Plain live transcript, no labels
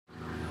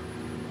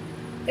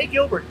Hey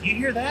Gilbert, do you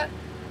hear that?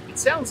 It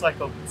sounds like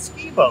a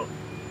ski boat.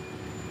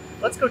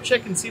 Let's go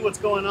check and see what's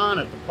going on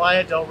at the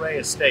Playa Del Rey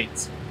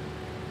Estates.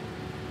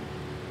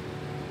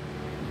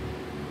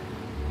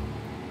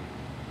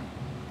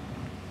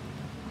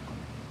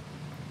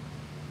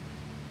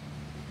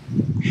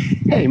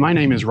 Hey, my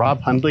name is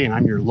Rob Hundley and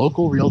I'm your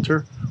local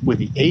realtor with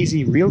the AZ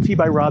Realty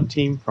by Rob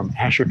team from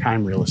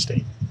Asherkheim Real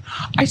Estate.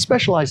 I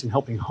specialize in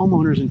helping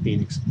homeowners in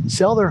Phoenix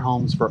sell their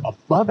homes for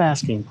above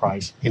asking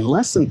price in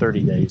less than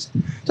 30 days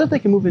so that they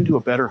can move into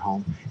a better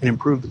home and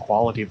improve the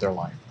quality of their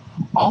life,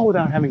 all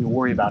without having to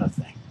worry about a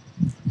thing.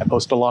 I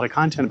post a lot of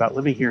content about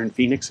living here in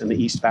Phoenix and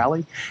the East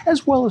Valley,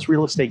 as well as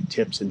real estate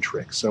tips and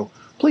tricks. So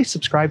please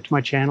subscribe to my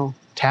channel,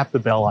 tap the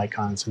bell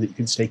icon so that you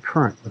can stay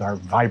current with our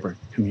vibrant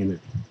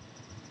community.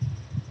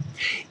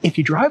 If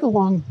you drive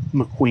along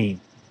McQueen,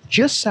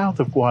 just south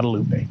of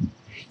Guadalupe,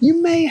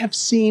 you may have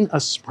seen a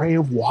spray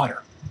of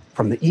water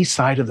from the east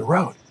side of the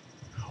road.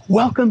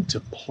 Welcome to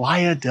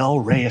Playa Del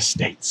Rey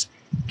Estates,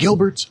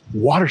 Gilbert's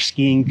water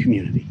skiing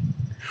community.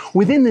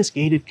 Within this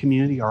gated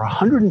community are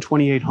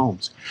 128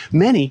 homes,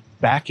 many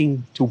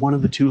backing to one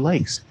of the two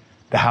lakes.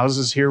 The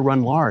houses here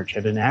run large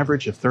at an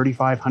average of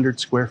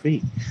 3,500 square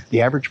feet.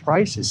 The average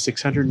price is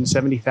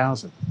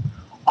 $670,000.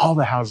 All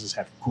the houses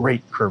have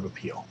great curb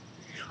appeal.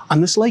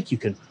 On this lake, you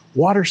can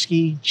water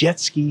ski, jet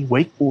ski,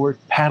 wakeboard,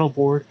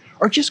 paddleboard,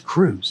 or just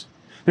cruise.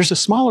 There's a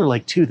smaller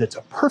lake too that's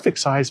a perfect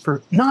size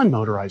for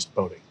non-motorized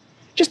boating.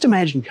 Just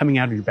imagine coming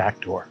out of your back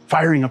door,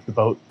 firing up the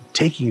boat,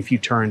 taking a few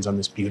turns on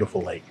this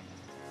beautiful lake.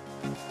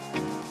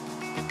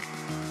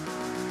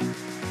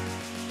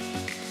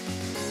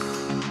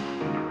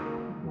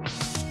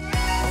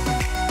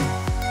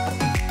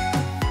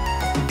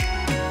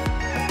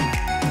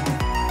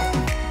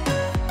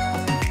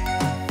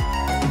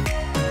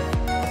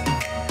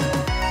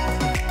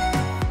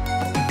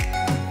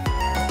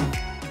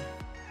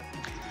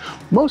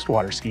 Most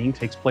water skiing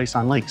takes place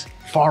on lakes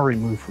far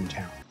removed from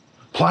town.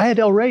 Playa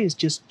del Rey is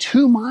just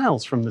 2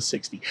 miles from the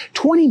 60,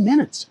 20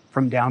 minutes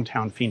from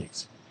downtown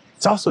Phoenix.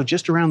 It's also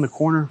just around the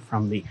corner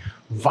from the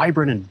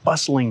vibrant and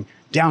bustling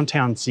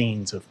downtown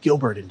scenes of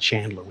Gilbert and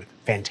Chandler with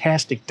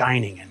fantastic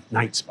dining and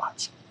night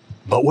spots.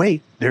 But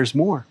wait, there's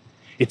more.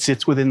 It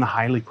sits within the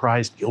highly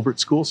prized Gilbert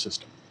school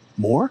system.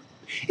 More?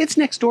 It's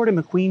next door to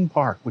McQueen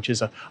Park, which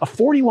is a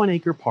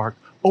 41-acre park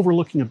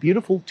overlooking a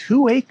beautiful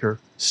 2-acre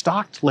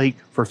stocked lake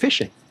for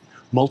fishing.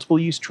 Multiple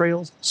use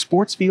trails,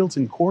 sports fields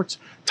and courts,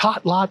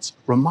 tot lots,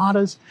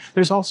 ramadas.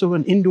 There's also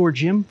an indoor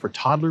gym for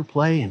toddler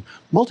play and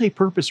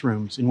multi-purpose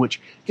rooms in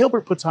which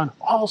Gilbert puts on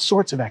all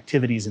sorts of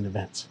activities and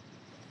events.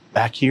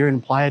 Back here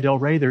in Playa del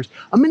Rey, there's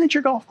a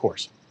miniature golf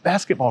course,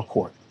 basketball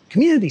court,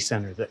 community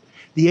center that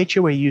the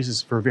HOA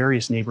uses for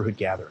various neighborhood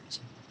gatherings.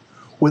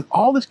 With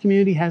all this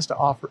community has to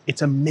offer,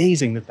 it's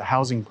amazing that the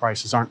housing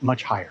prices aren't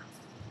much higher.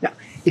 Now,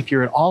 if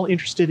you're at all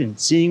interested in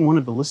seeing one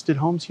of the listed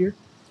homes here,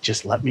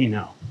 just let me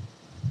know.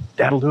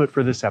 That'll do it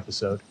for this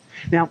episode.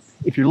 Now,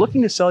 if you're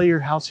looking to sell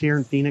your house here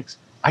in Phoenix,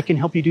 I can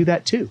help you do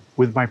that too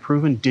with my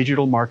proven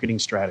digital marketing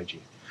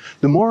strategy.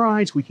 The more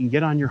eyes we can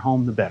get on your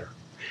home, the better.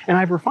 And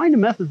I've refined a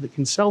method that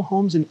can sell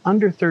homes in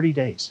under 30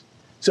 days.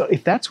 So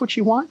if that's what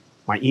you want,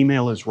 my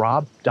email is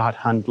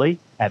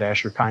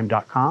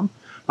rob.hundley@asherkheim.com.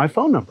 My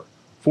phone number,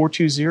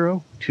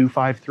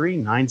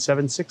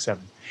 420-253-9767.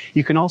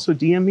 You can also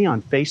DM me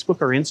on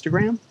Facebook or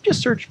Instagram.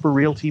 Just search for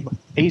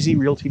AZ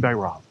Realty by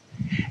Rob.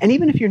 And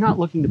even if you're not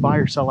looking to buy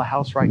or sell a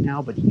house right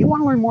now, but you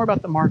want to learn more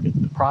about the market,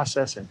 the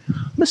process, and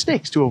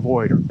mistakes to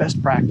avoid or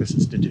best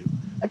practices to do,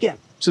 again,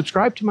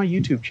 subscribe to my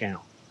YouTube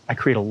channel. I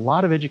create a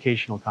lot of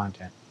educational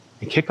content.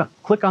 And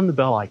click on the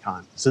bell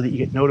icon so that you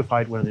get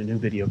notified when a new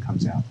video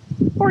comes out.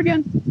 Or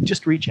again,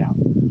 just reach out.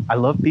 I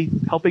love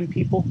helping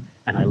people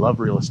and I love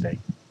real estate.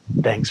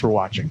 Thanks for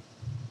watching.